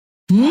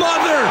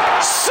Mother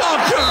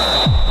Soccer.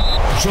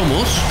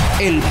 Somos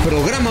el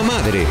programa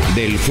madre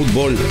del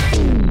fútbol.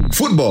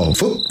 Football?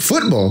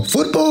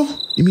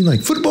 You mean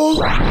like football?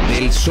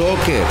 Del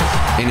soccer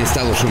en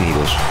Estados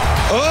Unidos.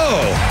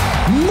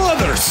 Oh,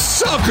 Mother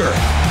Soccer.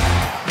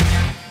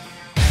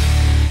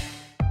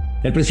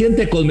 El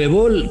presidente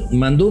Conmebol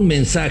mandó un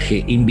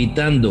mensaje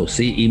invitando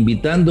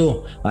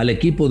al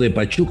equipo de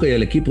Pachuca y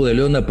al equipo de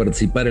León a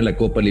participar en la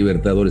Copa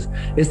Libertadores.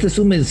 Este es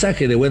un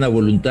mensaje de buena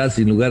voluntad,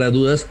 sin lugar a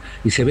dudas,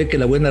 y se ve que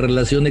la buena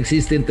relación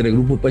existe entre el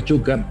Grupo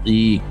Pachuca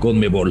y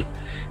Conmebol.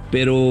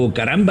 Pero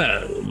caramba,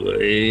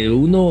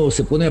 uno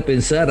se pone a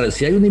pensar,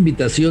 si hay una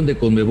invitación de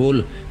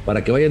Conmebol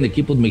para que vayan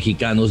equipos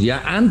mexicanos,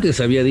 ya antes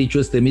había dicho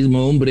este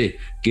mismo hombre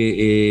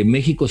que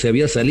México se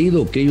había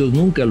salido, que ellos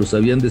nunca los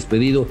habían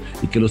despedido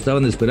y que lo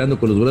estaban esperando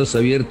con los brazos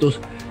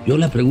abiertos. Yo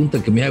la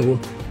pregunta que me hago,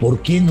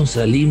 ¿por qué nos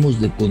salimos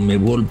de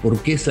Conmebol?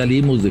 ¿Por qué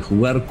salimos de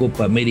jugar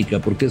Copa América?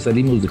 ¿Por qué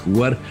salimos de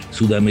jugar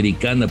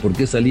Sudamericana? ¿Por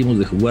qué salimos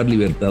de jugar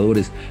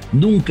Libertadores?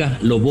 Nunca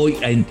lo voy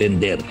a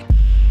entender.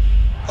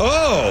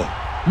 Oh,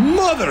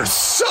 Mother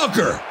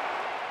Soccer.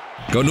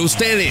 Con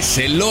ustedes,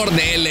 el Lord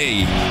de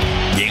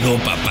LA. Llegó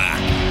papá.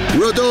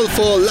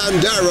 Rodolfo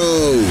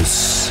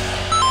Landeros.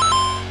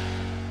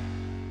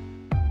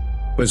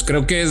 Pues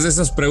creo que es de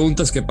esas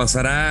preguntas que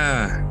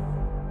pasará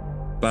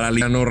para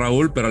Liliano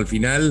Raúl, pero al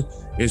final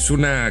es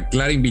una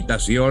clara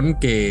invitación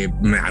que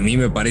a mí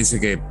me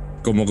parece que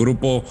como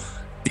grupo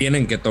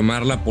tienen que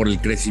tomarla por el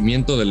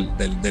crecimiento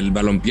del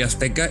balompié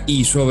azteca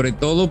y sobre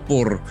todo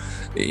por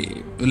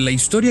la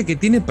historia que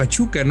tiene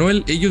Pachuca, ¿no?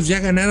 Ellos ya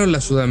ganaron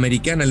la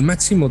Sudamericana, el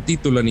máximo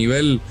título a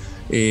nivel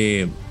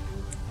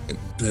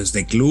pues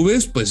de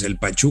clubes, pues el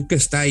Pachuca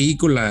está ahí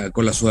con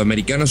la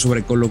Sudamericana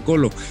sobre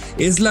Colo-Colo.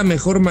 Es la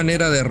mejor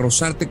manera de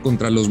rozarte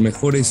contra los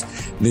mejores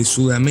de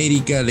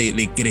Sudamérica,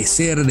 de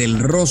crecer, del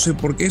roce,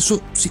 porque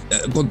eso, sí,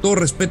 con todo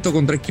respeto,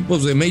 contra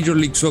equipos de Major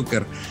League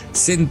Soccer,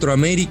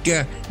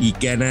 Centroamérica y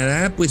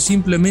Canadá, pues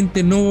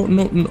simplemente nos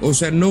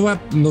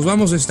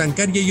vamos a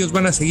estancar y ellos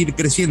van a seguir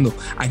creciendo.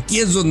 Aquí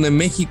es donde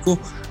México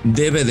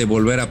debe de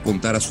volver a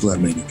apuntar a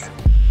Sudamérica.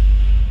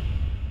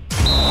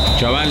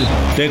 Chaval,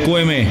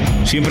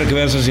 TQM, siempre que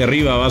veas hacia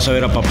arriba vas a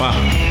ver a papá.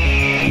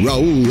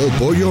 Raúl El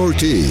Pollo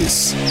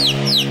Ortiz.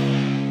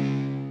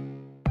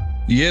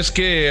 Y es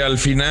que al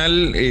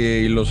final,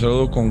 y lo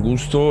saludo con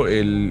gusto,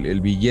 el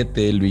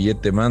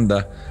billete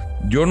manda.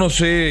 Yo no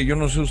sé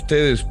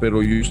ustedes,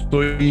 pero yo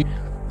estoy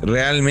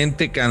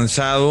realmente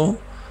cansado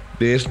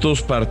de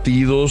estos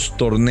partidos,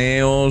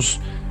 torneos,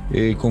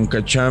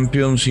 Conca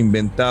Champions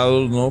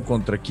inventados, ¿no?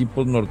 Contra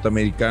equipos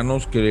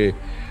norteamericanos que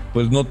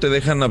pues no te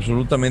dejan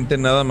absolutamente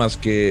nada más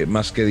que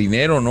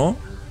dinero, ¿no?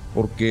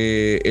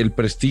 Porque el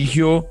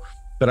prestigio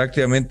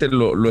prácticamente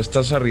lo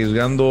estás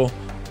arriesgando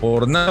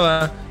por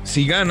nada.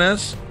 Si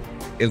ganas,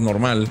 es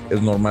normal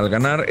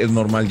ganar, es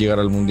normal llegar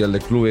al Mundial de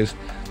Clubes,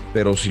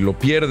 pero si lo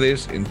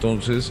pierdes,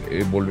 entonces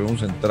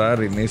volvemos a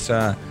entrar en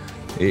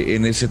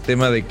ese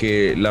tema de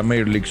que la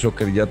Major League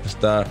Soccer ya te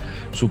está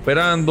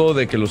superando,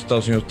 de que los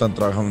Estados Unidos están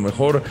trabajando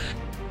mejor.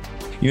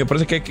 Y me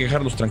parece que hay que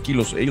dejarlos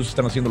tranquilos. Ellos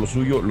están haciendo lo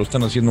suyo, lo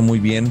están haciendo muy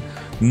bien.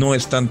 No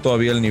están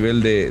todavía al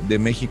nivel de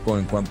México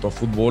en cuanto a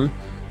fútbol.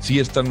 Sí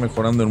están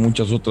mejorando en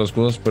muchas otras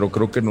cosas, pero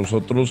creo que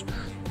nosotros,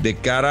 de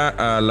cara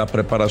a la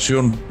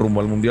preparación rumbo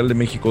al Mundial de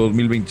México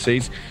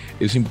 2026,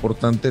 es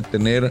importante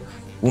tener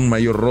un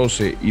mayor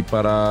roce. Y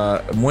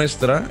para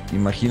muestra,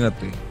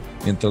 imagínate,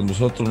 mientras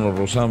nosotros nos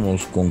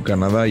rozamos con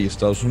Canadá y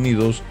Estados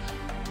Unidos,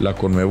 la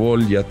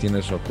Conmebol ya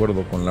tiene su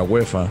acuerdo con la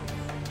UEFA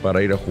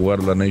para ir a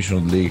jugar la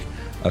Nations League.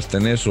 Hasta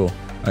en eso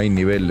hay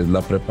niveles,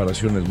 la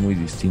preparación es muy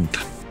distinta.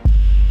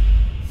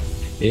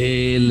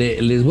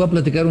 Les voy a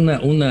platicar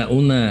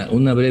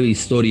una breve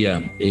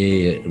historia,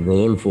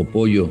 Rodolfo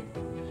Pollo.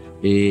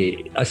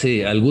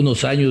 Hace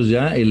algunos años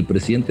ya el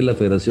presidente de la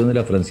federación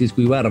era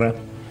Francisco Ibarra,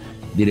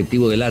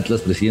 directivo del Atlas,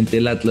 presidente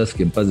del Atlas,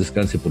 que en paz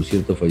descanse, por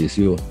cierto,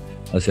 falleció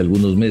hace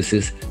algunos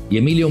meses, y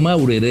Emilio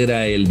Maurer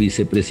era el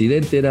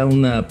vicepresidente. Era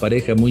una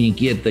pareja muy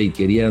inquieta y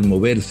querían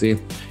moverse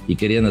y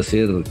querían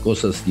hacer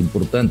cosas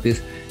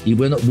importantes, y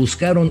bueno,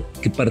 buscaron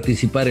que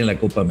participar en la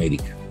Copa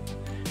América.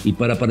 Y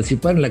para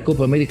participar en la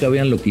Copa América,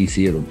 vean lo que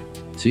hicieron,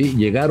 ¿sí?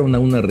 Llegaron a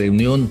una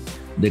reunión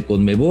de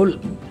Conmebol,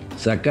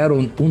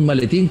 sacaron un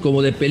maletín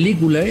como de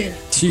película,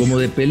 Sí. Como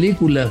de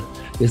película.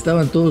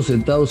 Estaban todos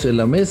sentados en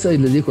la mesa y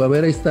les dijo, a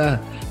ver, ahí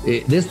está,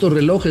 de estos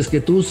relojes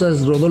que tú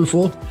usas,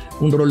 Rodolfo,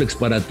 un Rolex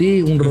para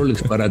ti, un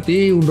Rolex para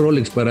ti, un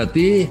Rolex para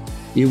ti.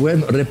 Y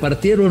bueno,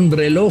 repartieron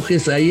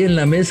relojes ahí en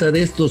la mesa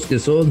de estos que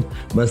son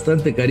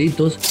bastante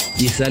caritos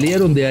y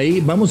salieron de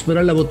ahí. Vamos a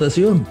esperar la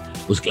votación.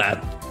 Pues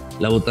claro,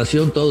 la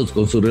votación, todos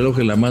con su reloj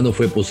en la mano,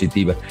 fue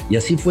positiva. Y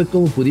así fue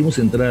como pudimos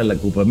entrar a la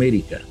Copa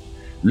América.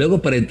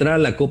 Luego, para entrar a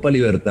la Copa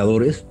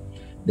Libertadores,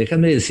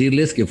 déjenme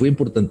decirles que fue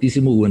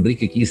importantísimo Hugo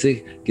Enrique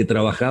Quise, que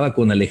trabajaba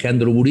con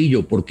Alejandro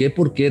Burillo. ¿Por qué?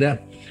 Porque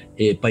era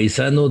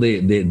paisano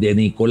de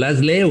Nicolás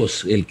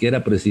Leos, el que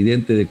era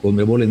presidente de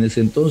Conmebol en ese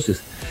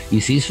entonces.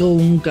 Y se hizo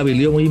un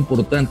cabildeo muy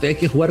importante. Hay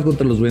que jugar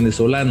contra los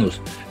venezolanos.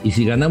 Y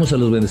si ganamos a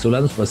los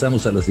venezolanos,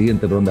 pasamos a la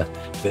siguiente ronda.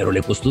 Pero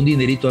le costó un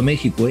dinerito a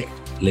México,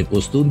 le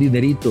costó un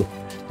dinerito,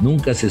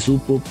 nunca se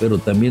supo, pero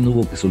también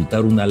hubo que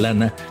soltar una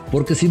lana,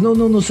 porque si no,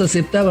 no nos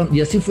aceptaban,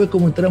 y así fue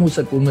como entramos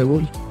a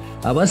Conmebol,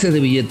 a base de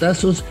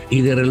billetazos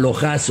y de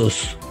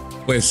relojazos.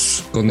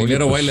 Pues con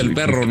dinero baila el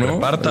perro, ¿no?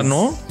 Reparta,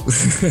 ¿no?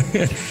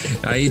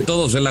 Ahí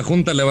todos en la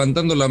junta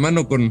levantando la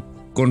mano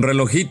con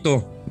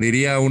relojito,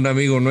 diría un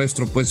amigo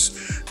nuestro. Pues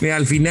mira,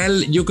 al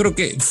final yo creo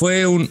que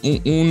fue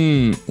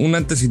un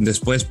antes y un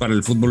después para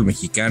el fútbol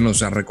mexicano. O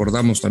sea,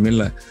 recordamos también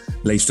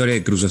la historia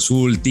de Cruz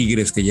Azul,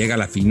 Tigres que llega a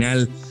la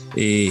final,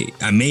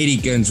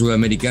 América en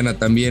Sudamericana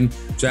también.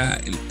 O sea,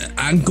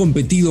 han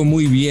competido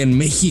muy bien.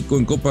 México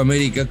en Copa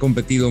América ha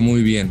competido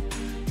muy bien,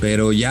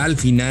 pero ya al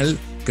final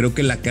creo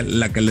que la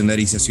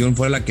calendarización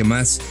fue la que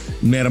más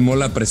mermó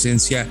la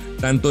presencia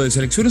tanto de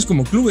selecciones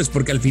como clubes,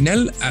 porque al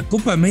final a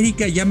Copa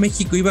América ya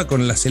México iba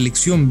con la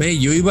selección B.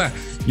 Yo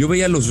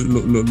veía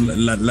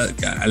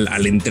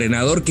al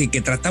entrenador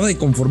que trataba de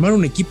conformar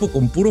un equipo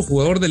con puro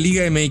jugador de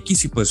Liga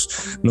MX, y pues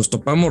nos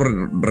topamos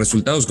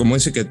resultados como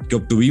ese que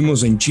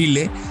obtuvimos en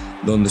Chile,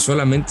 donde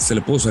solamente se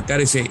le pudo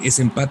sacar ese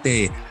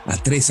empate a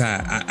 3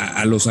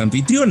 a los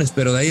anfitriones,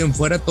 pero de ahí en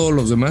fuera todos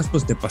los demás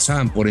pues te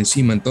pasaban por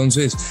encima.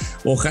 Entonces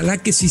ojalá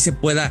que sí se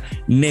pueda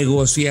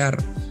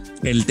negociar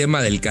el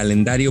tema del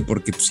calendario,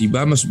 porque si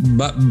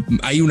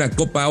hay una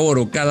Copa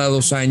Oro cada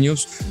 2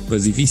 años,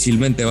 pues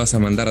difícilmente vas a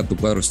mandar a tu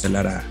cuadro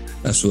estelar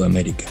a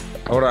Sudamérica.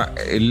 Ahora,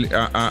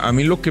 a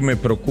mí lo que me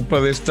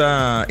preocupa de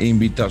esta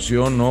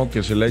invitación, ¿no?,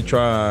 que se le ha hecho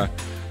a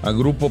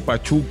Grupo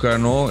Pachuca,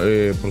 ¿no?,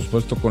 por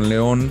supuesto con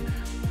León,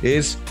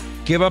 es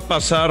qué va a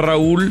pasar,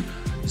 Raúl,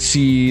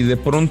 si de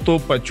pronto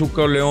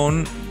Pachuca o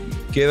León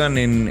quedan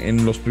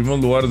en los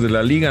primeros lugares de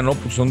la liga, ¿no?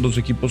 Pues son dos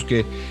equipos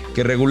que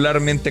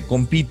regularmente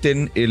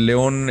compiten. El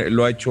León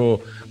lo ha hecho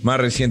más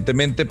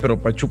recientemente,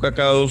 pero Pachuca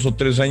cada 2 o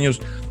 3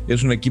 años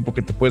es un equipo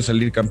que te puede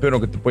salir campeón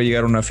o que te puede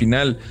llegar a una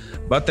final.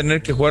 Va a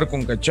tener que jugar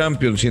Conca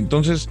Champions, y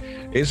entonces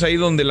es ahí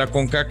donde la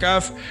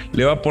CONCACAF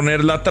le va a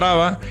poner la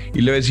traba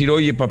y le va a decir: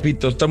 oye,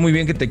 papito, está muy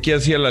bien que te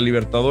quieras ir a la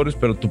Libertadores,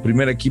 pero tu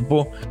primer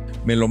equipo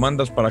me lo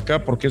mandas para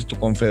acá porque es tu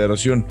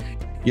confederación.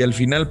 Y al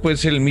final puede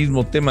ser el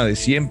mismo tema de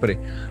siempre.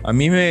 A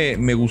mí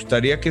me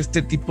gustaría que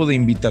este tipo de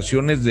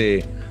invitaciones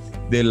de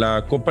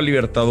la Copa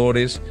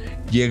Libertadores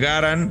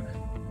llegaran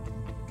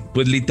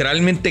pues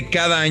literalmente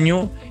cada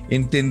año,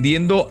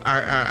 entendiendo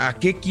a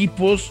qué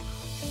equipos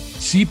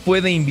sí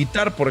puede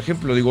invitar. Por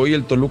ejemplo, digo, hoy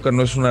el Toluca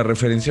no es una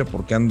referencia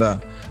porque anda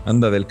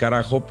del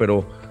carajo,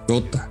 pero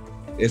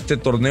este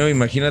torneo,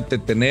 imagínate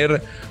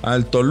tener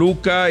al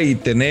Toluca y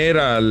tener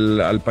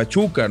al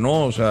Pachuca,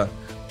 ¿no? O sea,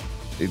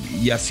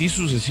 y así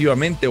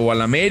sucesivamente, o al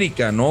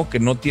América, ¿no?, que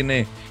no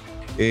tiene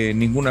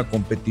ninguna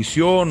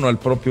competición, o al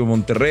propio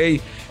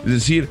Monterrey. Es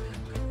decir,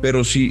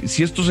 pero si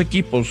estos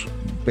equipos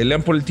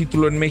pelean por el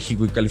título en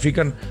México y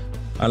califican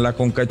a la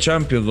Conca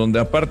Champions, donde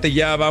aparte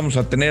ya vamos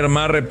a tener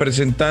más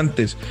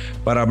representantes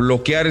para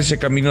bloquear ese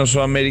camino a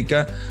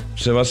Sudamérica,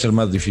 pues se va a hacer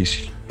más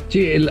difícil.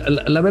 Sí,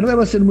 la verdad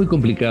va a ser muy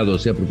complicado, o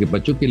sea, porque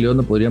Pachuca y León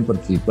no podrían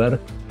participar,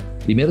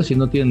 primero si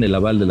no tienen el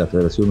aval de la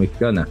Federación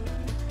Mexicana.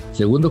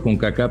 Segundo,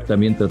 CONCACAF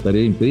también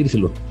trataría de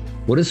impedírselo.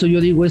 Por eso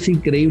yo digo, es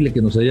increíble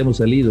que nos hayamos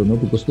salido, ¿no?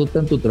 Porque costó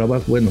tanto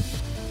trabajo,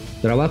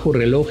 trabajo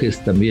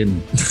relojes también.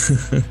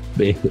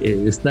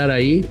 Estar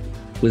ahí,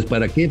 pues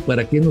 ¿para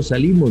qué nos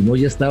salimos, no?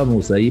 Ya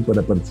estábamos ahí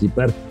para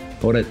participar.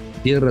 Ahora,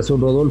 tiene razón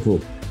Rodolfo,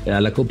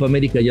 a la Copa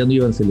América ya no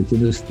iban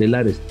selecciones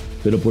estelares,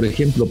 pero por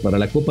ejemplo, para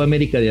la Copa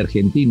América de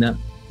Argentina,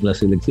 la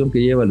selección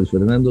que lleva Luis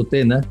Fernando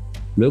Tena,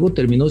 luego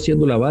terminó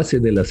siendo la base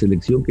de la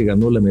selección que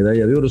ganó la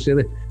medalla de oro. O sea,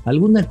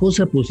 alguna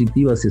cosa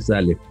positiva se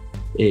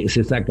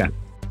saca.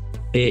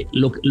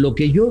 Lo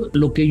que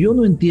yo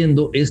no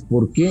entiendo es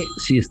por qué,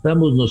 si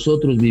estamos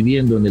nosotros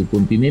viviendo en el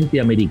continente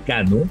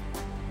americano,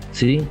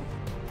 ¿sí?,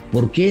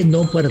 ¿por qué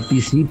no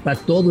participa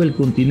todo el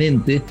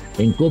continente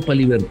en Copa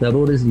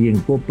Libertadores y en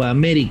Copa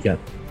América?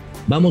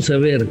 Vamos a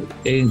ver,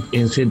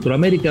 en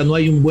Centroamérica no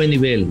hay un buen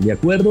nivel, ¿de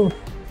acuerdo?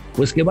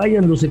 Pues que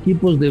vayan los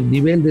equipos de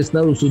nivel de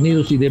Estados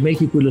Unidos y de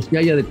México, y los que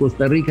haya de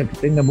Costa Rica que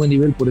tengan buen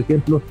nivel, por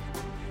ejemplo,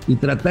 y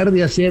tratar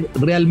de hacer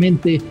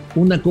realmente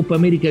una Copa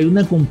América y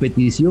una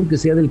competición que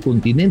sea del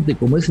continente,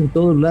 como es en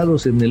todos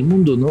lados en el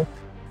mundo, ¿no?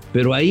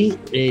 Pero ahí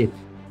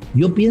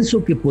yo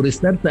pienso que por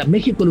estar...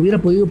 México lo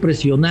hubiera podido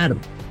presionar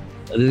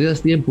desde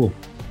hace tiempo.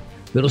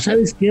 Pero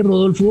 ¿sabes qué,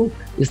 Rodolfo?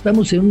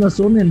 Estamos en una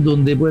zona en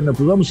donde, bueno,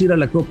 pues vamos a ir a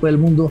la Copa del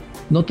Mundo,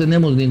 no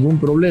tenemos ningún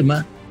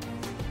problema.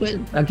 Pues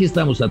aquí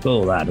estamos a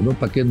todo dar, ¿no?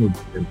 ¿Para qué nos...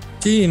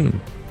 Sí,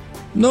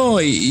 no,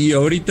 y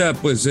ahorita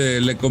pues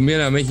le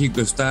conviene a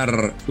México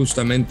estar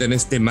justamente en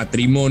este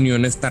matrimonio,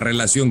 en esta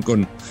relación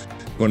con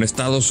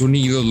Estados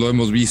Unidos. Lo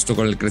hemos visto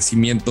con el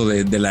crecimiento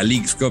de la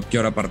Leagues Cup, que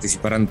ahora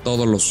participarán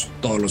todos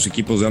los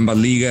equipos de ambas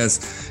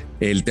ligas.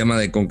 El tema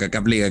de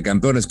CONCACAF Liga de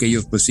Campeones, que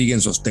ellos pues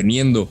siguen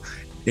sosteniendo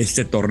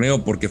este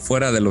torneo, porque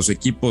fuera de los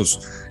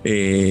equipos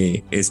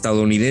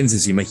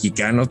estadounidenses y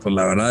mexicanos, pues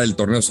la verdad el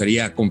torneo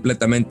sería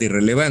completamente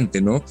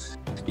irrelevante, ¿no?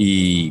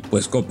 Y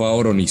pues Copa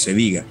Oro ni se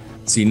diga.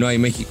 Si no hay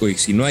México y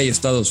si no hay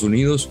Estados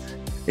Unidos,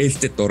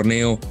 este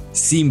torneo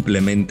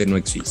simplemente no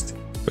existe.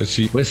 Pues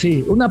sí. Pues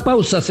sí, una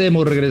pausa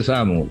hacemos,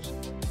 regresamos.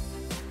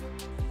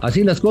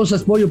 así las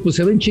cosas, Pollo, pues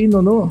se ven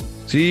chino, ¿no?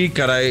 Sí,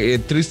 caray,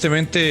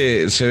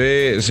 tristemente se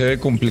ve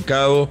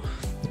complicado.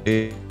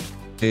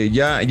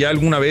 Ya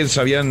alguna vez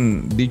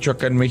habían dicho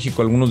acá en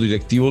México algunos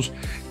directivos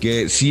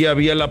que sí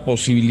había la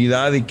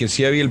posibilidad y que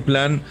sí había el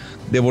plan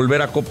de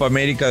volver a Copa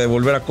América, de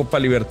volver a Copa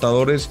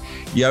Libertadores.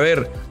 Y a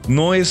ver,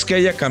 no es que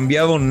haya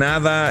cambiado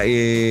nada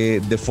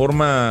de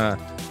forma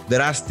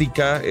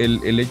drástica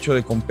el hecho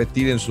de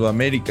competir en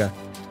Sudamérica.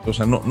 O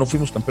sea, no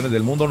fuimos campeones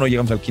del mundo, no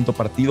llegamos al quinto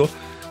partido,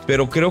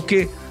 pero creo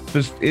que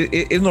pues,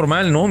 es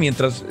normal, ¿no?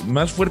 Mientras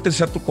más fuerte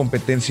sea tu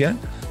competencia,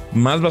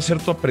 más va a ser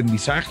tu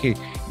aprendizaje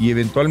y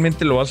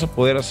eventualmente lo vas a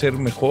poder hacer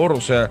mejor. O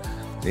sea,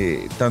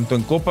 tanto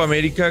en Copa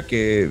América,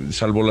 que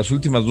salvo las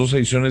últimas 2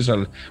 ediciones,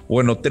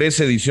 3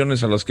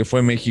 ediciones a las que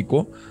fue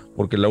México,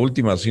 porque la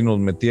última sí nos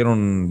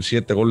metieron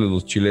 7 goles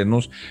los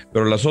chilenos,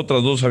 pero las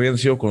otras 2 habían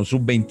sido con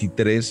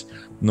sub-23,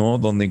 ¿no?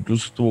 Donde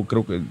incluso estuvo,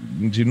 creo que,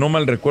 si no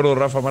mal recuerdo,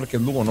 Rafa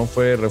Márquez Lugo, ¿no?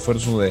 Fue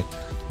refuerzo de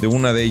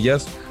una de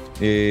ellas.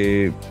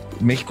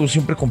 México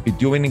siempre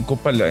compitió bien en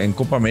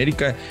Copa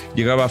América,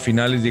 llegaba a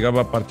finales,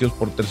 llegaba a partidos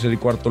por tercer y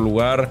cuarto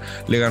lugar,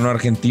 le ganó a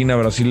Argentina, a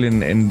Brasil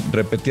en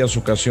repetidas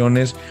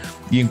ocasiones,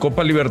 y en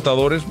Copa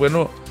Libertadores,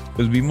 bueno,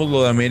 pues vimos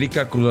lo de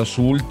América, Cruz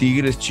Azul,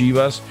 Tigres,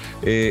 Chivas,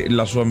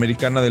 la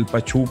Sudamericana del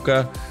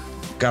Pachuca.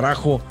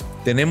 Carajo,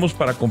 tenemos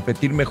para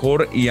competir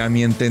mejor y a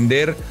mi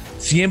entender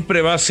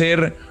siempre va a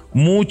ser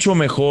mucho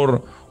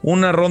mejor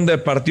una ronda de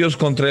partidos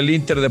contra el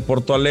Inter de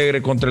Porto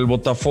Alegre, contra el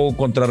Botafogo,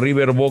 contra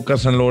River, Boca,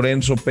 San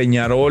Lorenzo,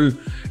 Peñarol,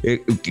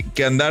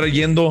 que andar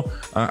yendo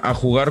a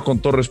jugar, con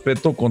todo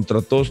respeto,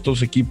 contra todos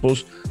estos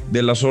equipos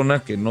de la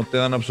zona que no te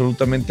dan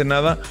absolutamente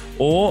nada,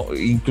 o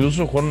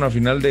incluso jugar una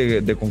final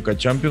de Conca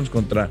Champions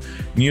contra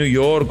New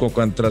York o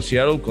contra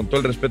Seattle, con todo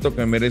el respeto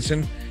que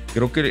merecen.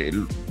 Creo que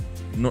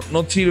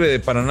no sirve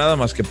para nada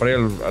más que para ir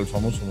al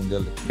famoso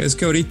mundial. Es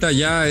que ahorita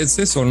ya es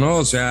eso, ¿no?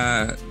 O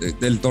sea,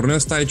 el torneo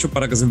está hecho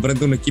para que se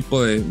enfrente un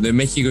equipo de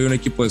México y un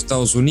equipo de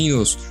Estados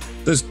Unidos.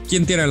 Entonces,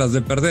 ¿quién tiene las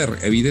de perder?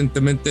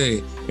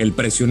 Evidentemente, el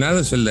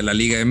presionado es el de la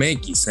Liga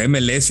MX.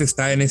 MLS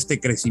está en este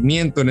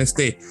crecimiento,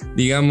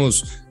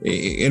 digamos,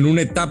 en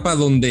una etapa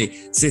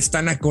donde se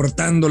están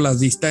acortando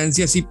las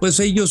distancias y pues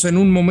ellos en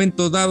un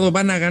momento dado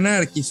van a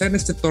ganar. Quizá en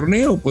este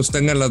torneo pues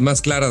tengan las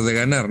más claras de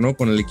ganar, ¿no?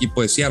 Con el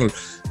equipo de Seattle.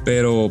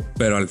 Pero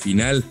al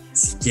final,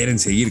 si quieren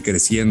seguir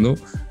creciendo,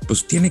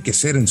 pues tiene que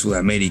ser en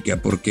Sudamérica,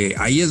 porque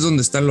ahí es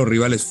donde están los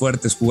rivales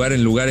fuertes, jugar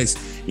en lugares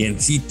y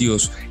en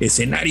sitios,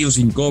 escenarios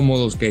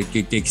incómodos que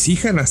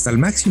exijan hasta el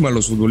máximo a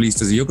los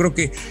futbolistas. Y yo creo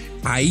que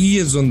ahí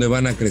es donde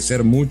van a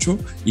crecer mucho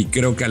y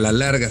creo que a la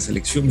larga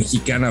selección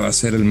mexicana va a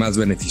ser el más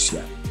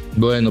beneficiado.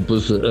 Bueno,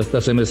 pues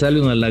hasta se me sale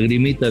una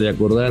lagrimita de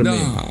acordarme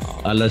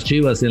a las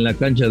Chivas en la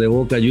cancha de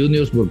Boca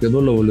Juniors, porque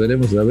no lo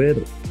volveremos a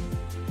ver.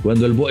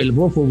 Cuando el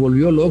Bofo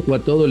volvió loco a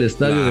todo el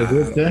estadio de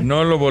Boca.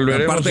 No lo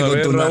volveremos a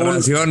ver, con tus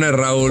narraciones,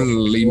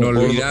 Raúl,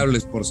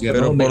 inolvidables, por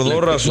cierto. Pero por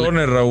 2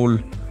 razones,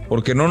 Raúl.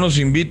 Porque no nos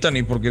invitan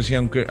y porque si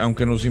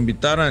aunque nos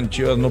invitaran,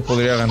 Chivas no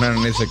podría ganar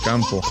en ese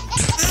campo.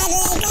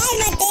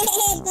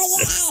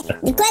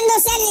 ¿Cuándo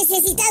se ha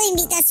necesitado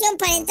invitación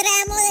para entrar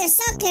a Modern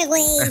Soccer,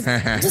 güey?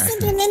 Yo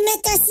siempre me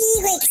meto así,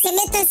 güey, que se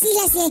metan así,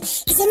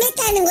 que se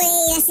metan, güey,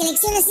 la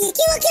selección así,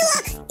 ¿qué hubo?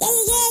 Ya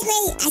llegué,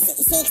 güey. Así,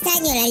 sí,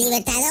 extraño la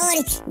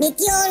Libertadores.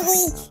 Metió,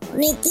 güey,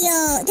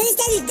 ¿Dónde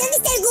está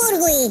el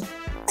Gurgui?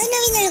 ¿Hoy no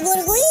vino el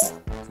Gurgui?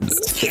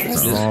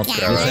 No,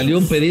 le salió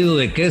un pedido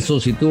de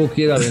quesos y tuvo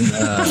que ir a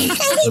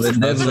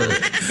venderlo.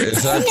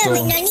 Exacto. Yo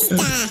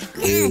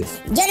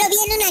lo vi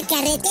en una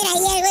carretera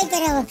ayer, güey,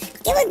 pero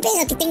qué buen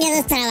pedo que tenga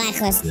 2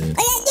 trabajos. Oiga,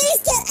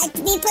 yo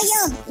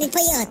mi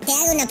pollo, te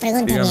hago una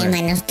pregunta, mi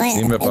hermano.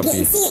 Dime,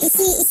 papi.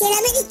 Si el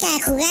América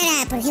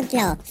jugara, por ejemplo,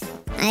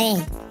 a ver,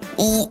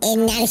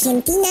 en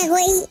Argentina,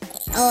 güey,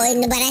 o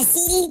en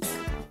Brasil,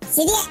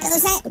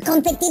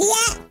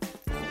 competiría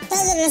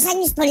todos los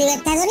años por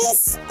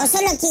Libertadores o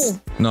solo aquí?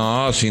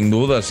 No, sin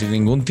duda, sin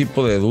ningún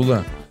tipo de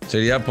duda.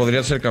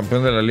 Podría ser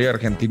campeón de la Liga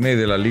Argentina y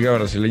de la Liga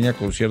Brasileña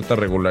con cierta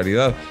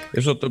regularidad.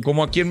 Eso,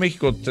 como aquí en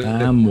México.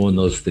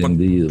 Vámonos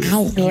tendidos.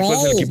 México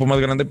es el equipo más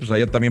grande, pues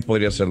allá también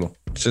podría serlo.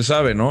 Se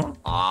sabe, ¿no?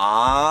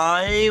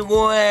 ¡Ay,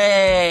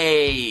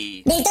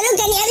 güey! Del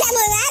Toluca ni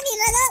hablamos, ¿verdad,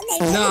 mi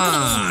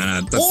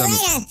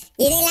Rodo?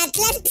 Y del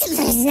Atlante,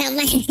 pues no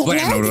más.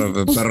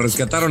 Bueno, pero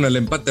rescataron el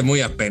empate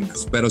muy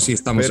apenas, pero sí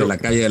estamos en la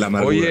calle de la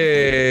amargura.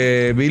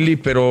 Oye, Billy,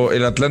 pero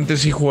el Atlante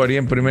sí jugaría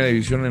en primera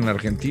división en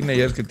Argentina,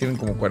 ya es que tienen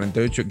como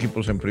 48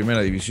 equipos en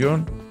primera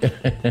división.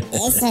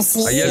 Eso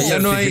sí. Allá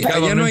no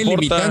hay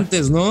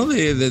limitantes, ¿no?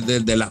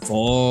 Del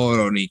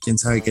aforo, ni quién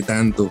sabe qué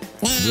tanto.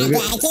 Aquí,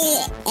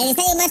 el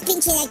estadio más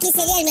pinche de aquí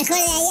sería el mejor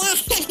de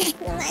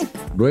allá.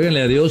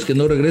 Ruéguenle a Dios que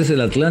no regrese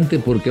el Atlante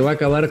porque va a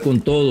acabar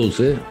con todos,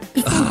 ¿eh?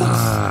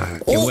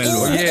 ¡Qué vuelo!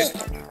 Oye.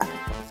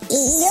 Y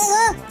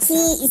luego,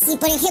 si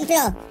por ejemplo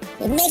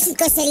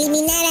México se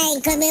eliminara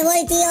en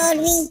Conmebol, tío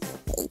Orbi,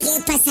 ¿qué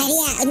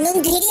pasaría?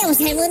 Nunca iríamos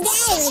al mundial,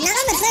 güey. No,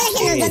 mejor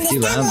déjenos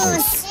donde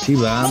estamos. Sí,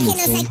 vamos.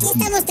 Déjenos, aquí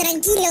estamos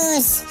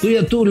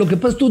tranquilos. Tú, lo que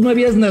pasa, tú no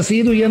habías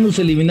nacido y ya nos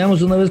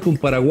eliminamos una vez con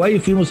Paraguay y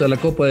fuimos a la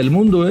Copa del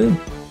Mundo, ¿eh?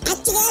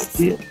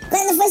 Sí.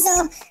 ¿Cuándo fue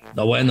famoso.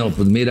 No, bueno,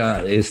 pues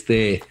mira,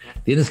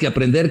 tienes que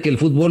aprender que el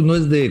fútbol no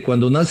es de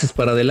cuando naces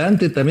para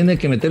adelante, también hay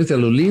que meterse a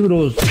los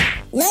libros.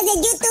 ¿No es de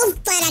YouTube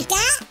para acá?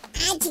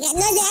 Ah, chica, ¿no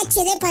es de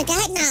HD para acá?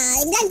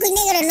 No, en blanco y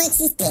negro no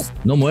existe.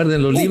 No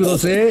muerden los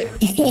libros, ¿eh?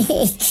 ¿Qué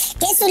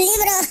es un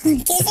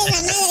libro? ¿Qué es la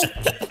madre?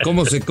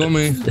 ¿Cómo se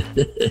come?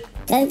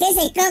 ¿Con qué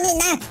se come?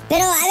 Nada.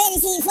 Pero a ver,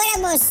 si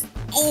fuéramos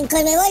en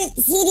Conmebol,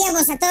 ¿sí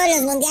iríamos a todos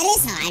los mundiales?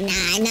 Oh,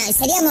 no,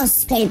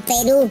 seríamos el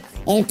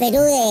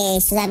Perú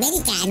de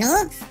Sudamérica, ¿no?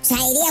 O sea,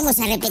 iríamos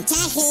a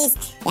repechajes,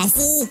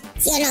 así,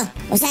 ¿sí o no?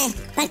 O sea,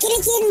 ¿para qué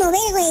le quieren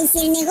mover, güey? Si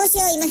el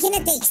negocio,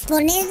 imagínate,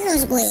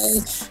 exponernos, güey,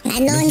 a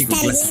no México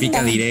estar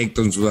clasifica viendo.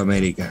 directo en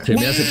Sudamérica. Se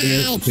me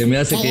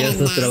hace que ya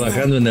estás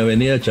trabajando en la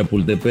avenida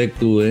Chapultepec,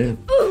 tú, ¿eh?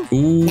 No,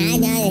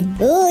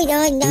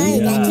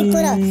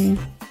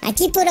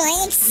 aquí puro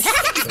ex.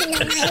 No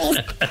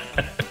mames.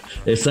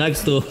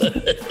 Exacto.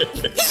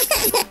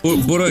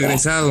 Puro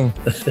egresado.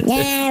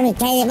 Ya, me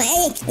cae de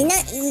madre. No,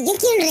 yo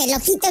quiero un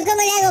relojito,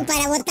 ¿cómo le hago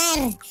para votar?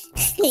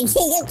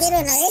 Yo quiero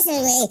uno de esos,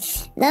 güey.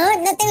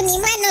 No tengo ni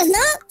manos,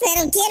 ¿no?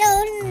 Pero quiero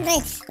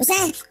o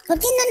sea, ¿por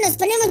qué no nos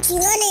ponemos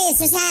chingones?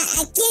 O sea,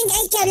 ¿a quién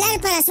hay que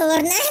hablar para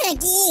sobornar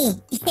aquí?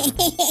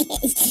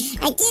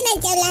 ¿A quién hay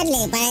que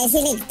hablarle para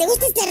decirle, ¿te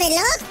gusta este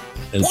reloj?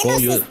 El ¿Ya no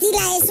pollo. se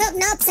estila eso?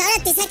 No, pues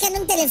ahora te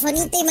sacan un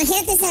telefonito.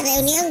 Imagínate esa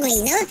reunión, güey,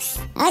 ¿no?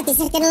 Ahora te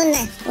sacan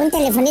un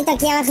telefonito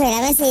aquí abajo de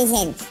la mesa y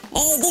dicen,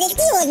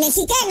 directivos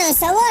mexicanos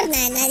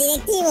sobornan a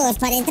directivos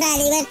para entrar a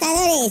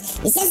Libertadores.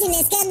 Y se hace un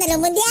escándalo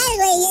mundial,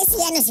 güey, y eso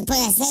ya no se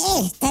puede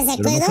hacer. ¿Estás de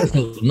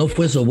acuerdo? No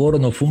fue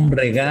soborno, fue un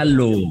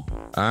regalo.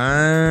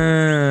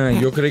 Ah,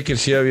 yo creí que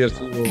sí había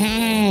sido.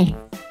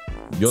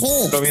 Yo Sí,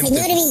 también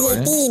señor te digo,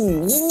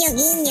 Billetín, guiño,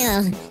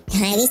 guiño.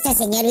 ¿Ha visto al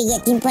señor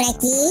Billetín por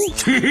aquí?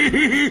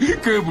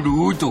 ¡Qué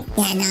bruto!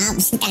 Ya no,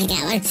 pues tan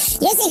cabrón.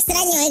 Yo sí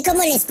extraño,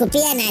 cómo le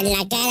escupían a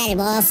la cara al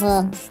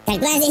bofo. ¿Te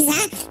acuerdas de esa?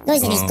 Cómo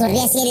se les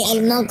corría así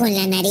el moco en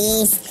la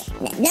nariz.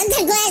 ¿No te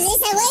acuerdas de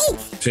esa, güey?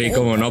 Sí,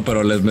 cómo no,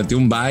 pero les metió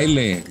un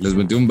baile.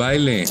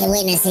 Qué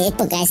buenas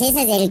épocas,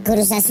 esas del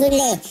Cruz Azul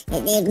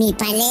de mi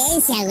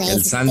Palencia, güey.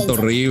 El Santo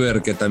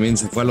River, que también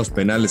se fue a los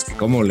penales, que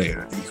cómo le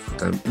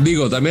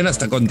digo, también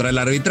hasta contra el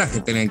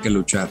arbitraje tenían que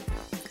luchar.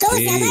 ¿Cómo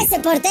se llama ese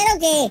portero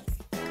que...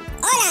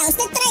 Hola,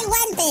 usted trae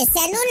guantes, se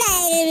anula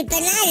el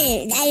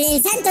penal al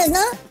Santos,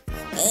 ¿no?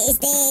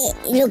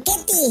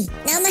 Luchetti,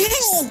 no mames,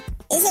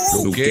 ese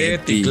güey.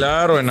 Luchetti,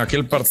 claro, en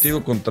aquel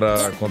partido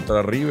contra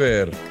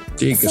River.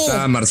 Sí, que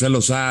estaba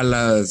Marcelo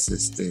Salas, No.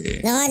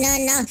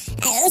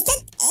 Usted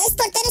es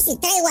portero si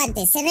trae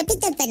guantes, se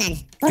repite el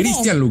penal. ¿Por qué?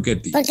 Cristian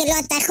Luchetti. Porque lo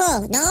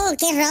atajó. No,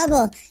 qué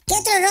robo. ¿Qué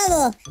otro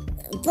robo?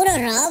 Puro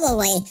robo,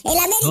 güey. El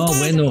América... No,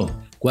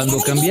 bueno, cuando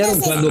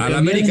cambiaron A la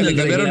América le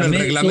cambiaron el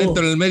reglamento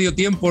en el medio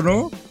tiempo,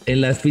 ¿no?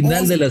 En la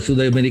final de la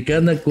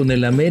Sudamericana con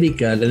el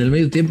América, en el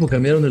medio tiempo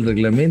cambiaron el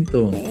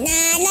reglamento. No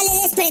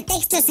le des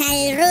pretextos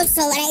al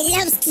ruso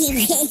Brailovsky,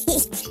 güey.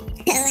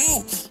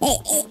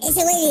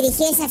 Ese güey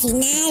dirigió esa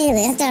final,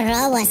 güey. Otro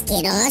robo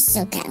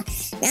asqueroso, cabrón.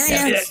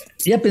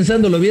 Ya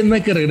pensándolo bien, no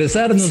hay que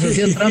regresar, nos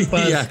hacían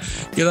trampas. Ya,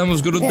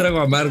 quedamos con un trago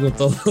amargo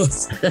todos.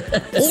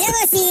 Y luego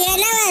si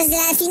ganabas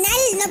la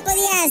final no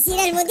podías ir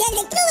al Mundial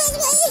de Clubes,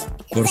 güey.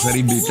 Por ser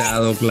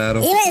invitado,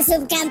 claro. Iba el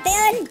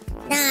subcampeón.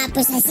 No,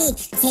 pues así,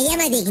 se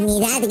llama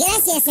dignidad.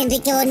 Gracias,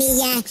 Enrique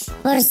Bonilla,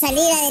 por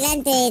salir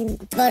adelante,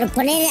 por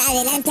poner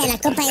adelante a la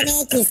Copa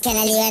MX que a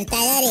la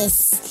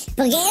Libertadores.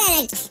 Porque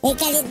era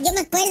yo me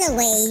acuerdo,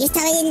 güey, yo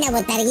estaba ahí en la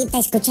botarguita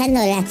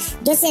escuchándola.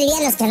 Yo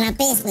servía los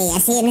canapés, güey,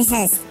 así en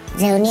esas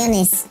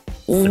reuniones.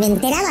 Y me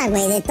enteraba,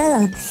 güey, de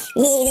todo.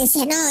 Y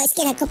decía, no, es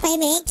que la Copa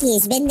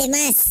MX vende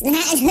más.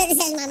 No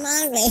seas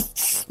mamón, güey.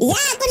 Y ya,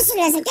 por eso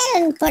la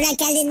sacaron, por la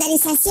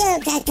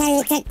calendarización,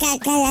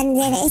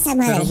 esa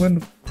madre. Pero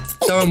bueno,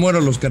 estaban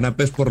buenos los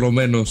canapés por lo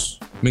menos,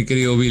 mi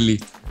querido Billy.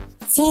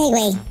 Sí,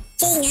 güey.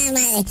 Chingada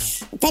madre.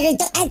 Pero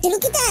a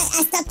Toluquita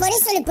hasta por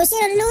eso le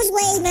pusieron luz,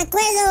 güey, me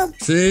acuerdo.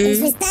 Sí. En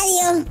su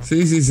estadio.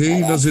 Sí,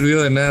 no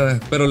sirvió de nada.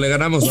 Pero le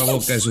ganamos a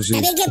Boca, eso sí.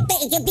 A ver,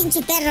 qué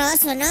pinche perro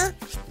oso, ¿no?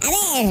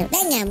 A ver,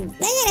 vengan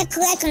a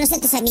jugar con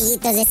nosotros,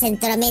 amiguitos de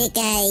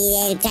Centroamérica y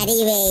del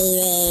Caribe y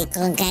de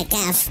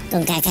CONCACAF,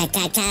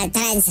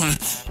 tranza.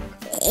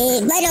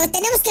 Bueno,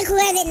 tenemos que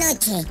jugar de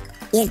noche.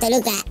 Y el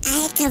Toluca,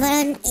 ay,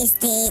 cabrón,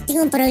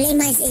 tengo un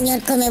problema, señor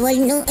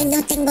Conmebol, no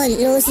tengo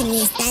luz en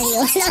mi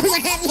estadio, no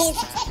mames.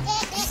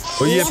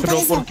 Oye, pero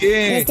 ¿por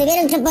qué? Los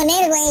tuvieron que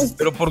poner, güey.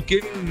 Pero ¿por qué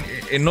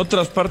en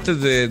otras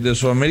partes de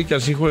Sudamérica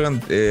sí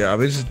juegan a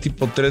veces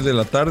tipo 3 de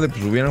la tarde?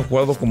 Pues hubieran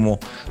jugado como...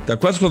 ¿Te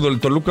acuerdas cuando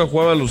el Toluca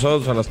jugaba los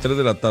sábados a las 3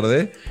 de la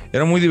tarde?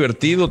 Era muy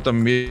divertido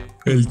también.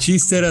 El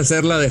chiste era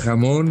hacerla de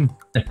jamón.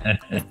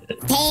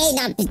 Sí,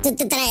 no, pues tú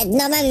te traes...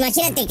 No, mames,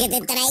 imagínate que te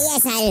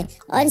traías al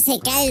 11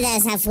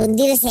 Caldas a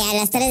fundirse a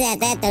las 3 de la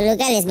tarde.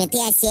 Toluca les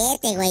metía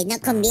 7, güey. No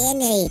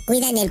conviene.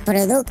 Cuidan el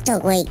producto,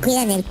 güey.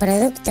 Cuidan el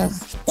producto.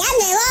 ¡Ya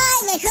me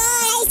voy, mejor!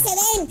 Ahí se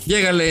ven.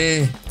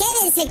 Llégale.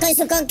 Quédense con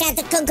su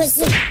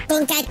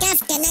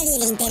CONCACAF, que a nadie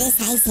le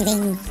interesa. Ahí se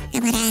ven,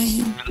 cámara.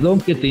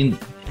 Perdón que te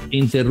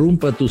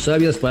interrumpa tus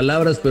sabias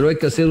palabras, pero hay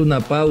que hacer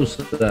una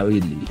pausa,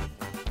 Billy.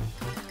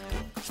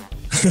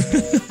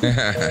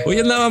 Hoy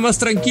andaba más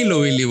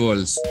tranquilo Billy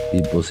Balls.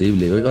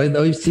 Imposible.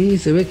 Hoy sí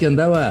se ve que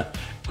andaba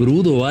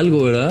crudo o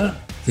algo, ¿verdad?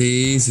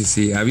 Sí.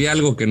 Había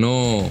algo que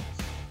no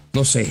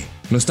sé.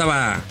 No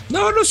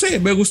sé.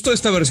 Me gustó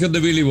esta versión de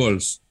Billy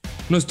Balls.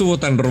 No estuvo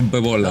tan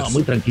rompebolas. No,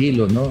 muy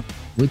tranquilo, ¿no?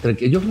 Muy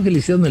tranquilo. Yo creo que le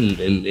hicieron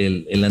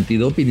el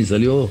antidoping y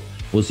salió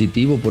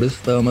positivo, por eso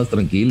estaba más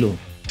tranquilo.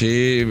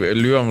 Sí,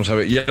 lo íbamos a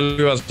ver. Ya lo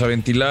ibas a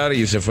ventilar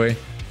y se fue.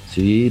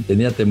 Sí,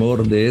 tenía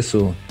temor de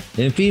eso.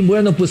 En fin,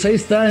 bueno, pues ahí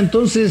está.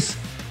 Entonces,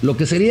 lo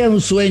que sería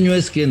un sueño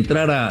es que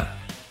entrara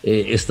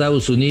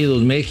Estados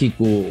Unidos,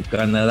 México,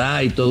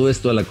 Canadá y todo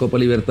esto a la Copa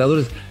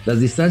Libertadores. Las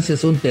distancias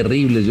son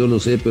terribles, yo lo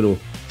sé, pero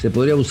se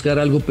podría buscar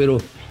algo, pero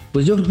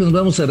pues yo creo que nos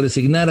vamos a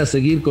resignar a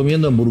seguir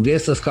comiendo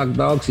hamburguesas, hot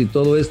dogs y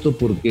todo esto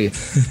porque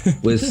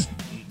pues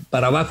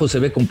para abajo se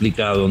ve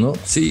complicado, ¿no?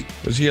 Sí,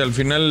 pues sí, al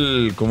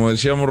final, como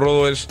decíamos,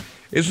 Rodo, es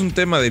un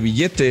tema de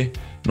billete,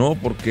 ¿no?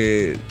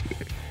 Porque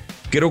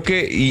creo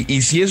que,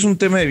 y si es un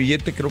tema de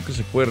billete, creo que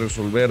se puede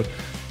resolver.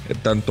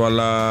 Tanto a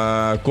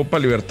la Copa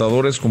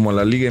Libertadores como a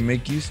la Liga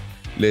MX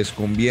les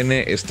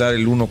conviene estar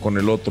el uno con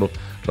el otro.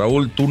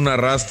 Raúl, tú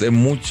narraste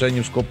muchos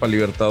años Copa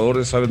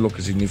Libertadores, sabes lo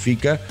que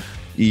significa,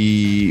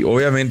 y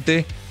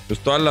obviamente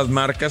pues todas las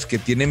marcas que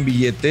tienen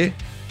billete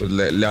pues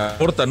le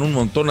aportan un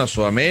montón a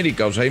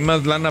Sudamérica, o sea, hay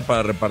más lana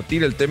para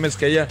repartir. El tema es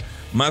que haya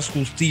más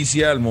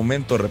justicia al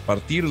momento de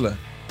repartirla.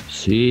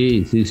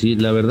 Sí,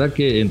 la verdad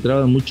que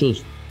entraban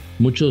muchos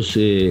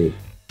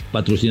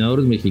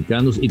patrocinadores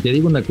mexicanos, y te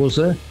digo una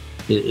cosa,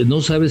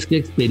 no sabes qué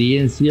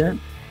experiencia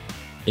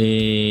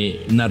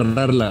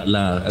narrar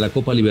la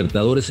Copa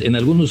Libertadores en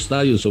algunos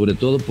estadios, sobre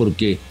todo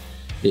porque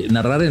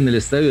narrar en el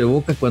estadio de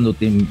Boca cuando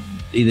te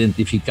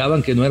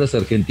identificaban que no eras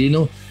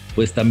argentino,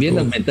 pues también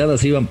las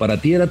mentadas iban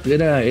para ti,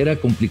 era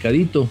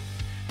complicadito,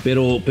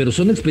 pero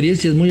son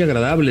experiencias muy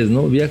agradables,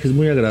 ¿no? Viajes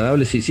muy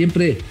agradables, y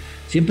siempre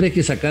hay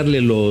que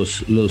sacarle lo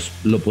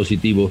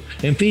positivo.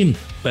 En fin,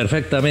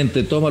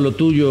 perfectamente, toma lo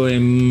tuyo.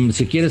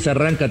 Si quieres,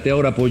 arráncate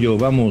ahora, Pollo,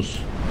 vamos.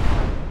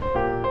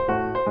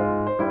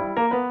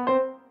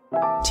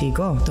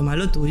 Chico, toma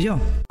lo tuyo.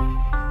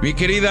 Mi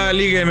querida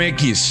Liga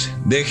MX,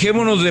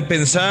 dejémonos de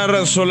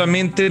pensar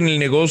solamente en el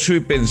negocio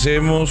y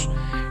pensemos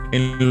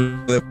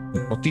en lo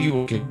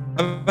deportivo, que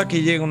cada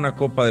que llega una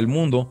Copa del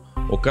Mundo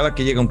o cada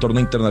que llega un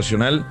torneo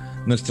internacional,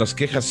 nuestras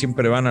quejas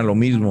siempre van a lo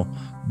mismo.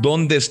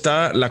 ¿Dónde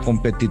está la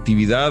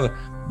competitividad?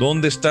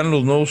 ¿Dónde están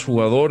los nuevos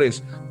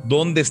jugadores?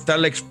 ¿Dónde está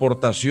la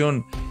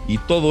exportación? Y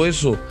todo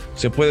eso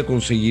se puede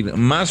conseguir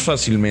más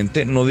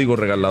fácilmente, no digo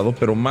regalado,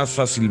 pero más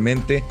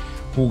fácilmente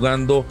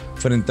jugando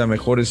frente a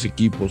mejores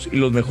equipos. Y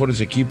los mejores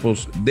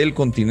equipos del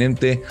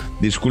continente,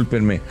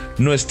 discúlpenme,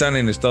 no están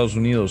en Estados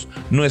Unidos,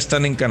 no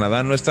están en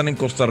Canadá, no están en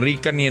Costa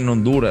Rica ni en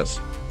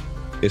Honduras.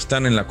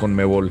 Están en la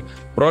Conmebol.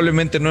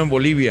 Probablemente no en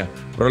Bolivia,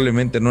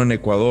 probablemente no en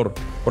Ecuador,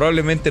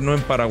 probablemente no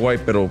en Paraguay,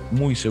 pero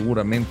muy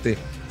seguramente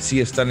sí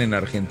están en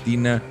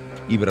Argentina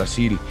y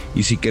Brasil.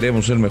 Y si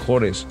queremos ser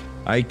mejores,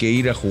 hay que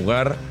ir a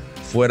jugar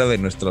fuera de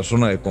nuestra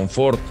zona de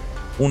confort.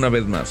 Una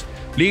vez más,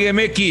 Liga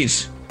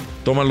MX,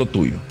 toma lo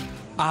tuyo.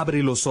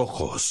 Abre los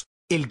ojos,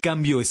 el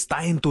cambio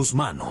está en tus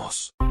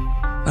manos.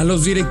 A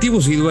los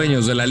directivos y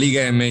dueños de la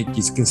Liga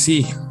MX, que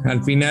sí,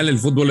 al final el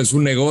fútbol es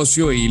un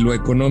negocio y lo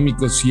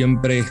económico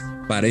siempre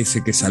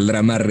parece que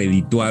saldrá más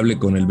redituable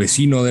con el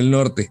vecino del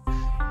norte,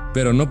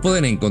 pero no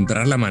pueden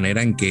encontrar la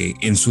manera en que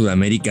en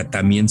Sudamérica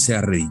también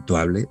sea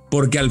redituable,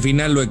 porque al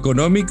final lo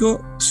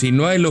económico, si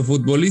no hay lo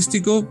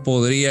futbolístico,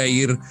 podría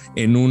ir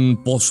en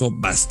un pozo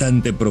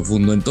bastante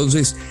profundo.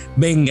 Entonces,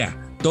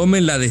 venga,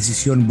 tomen la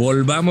decisión,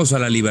 volvamos a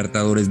la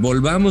Libertadores,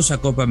 volvamos a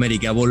Copa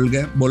América,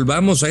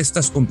 volvamos a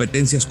estas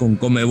competencias con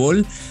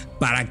Conmebol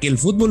para que el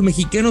fútbol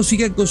mexicano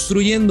siga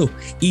construyendo.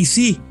 Y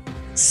sí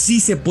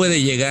se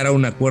puede llegar a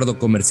un acuerdo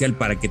comercial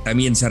para que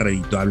también sea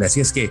redituable.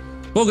 Así es que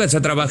pónganse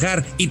a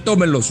trabajar y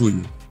tomen lo suyo.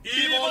 Y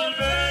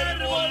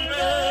volver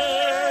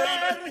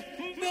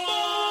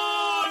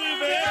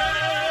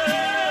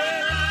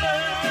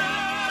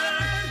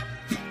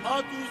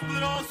a tus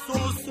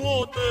brazos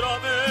otra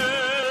vez.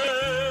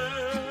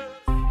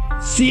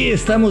 Sí,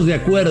 estamos de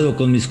acuerdo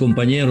con mis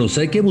compañeros.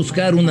 Hay que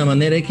buscar una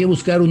manera, hay que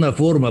buscar una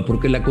forma,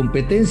 porque la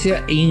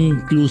competencia,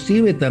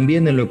 inclusive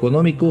también en lo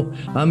económico,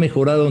 ha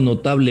mejorado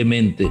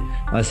notablemente.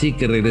 Así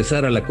que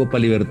regresar a la Copa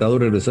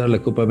Libertadores, regresar a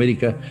la Copa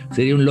América,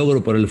 sería un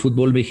logro para el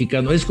fútbol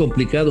mexicano. ¿Es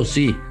complicado?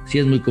 Sí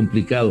es muy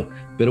complicado.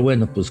 Pero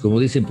bueno, pues como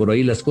dicen por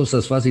ahí, las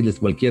cosas fáciles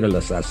cualquiera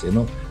las hace,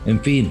 ¿no? En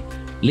fin,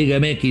 Liga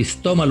MX,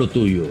 toma lo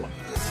tuyo.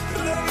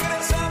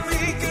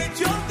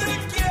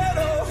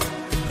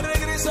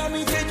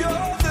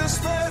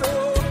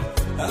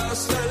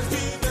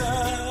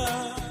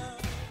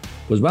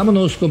 Pues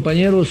vámonos,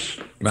 compañeros.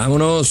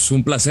 Vámonos,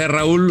 un placer,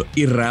 Raúl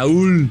y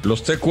Raúl.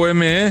 Los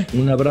TQM, ¿eh?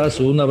 Un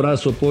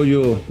abrazo,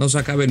 Pollo. No se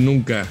acaben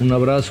nunca. Un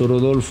abrazo,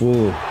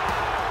 Rodolfo.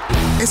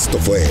 Esto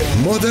fue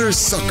Mother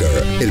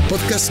Soccer, el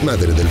podcast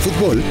madre del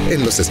fútbol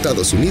en los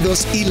Estados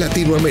Unidos y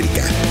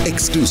Latinoamérica,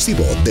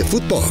 exclusivo de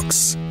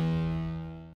Footbox.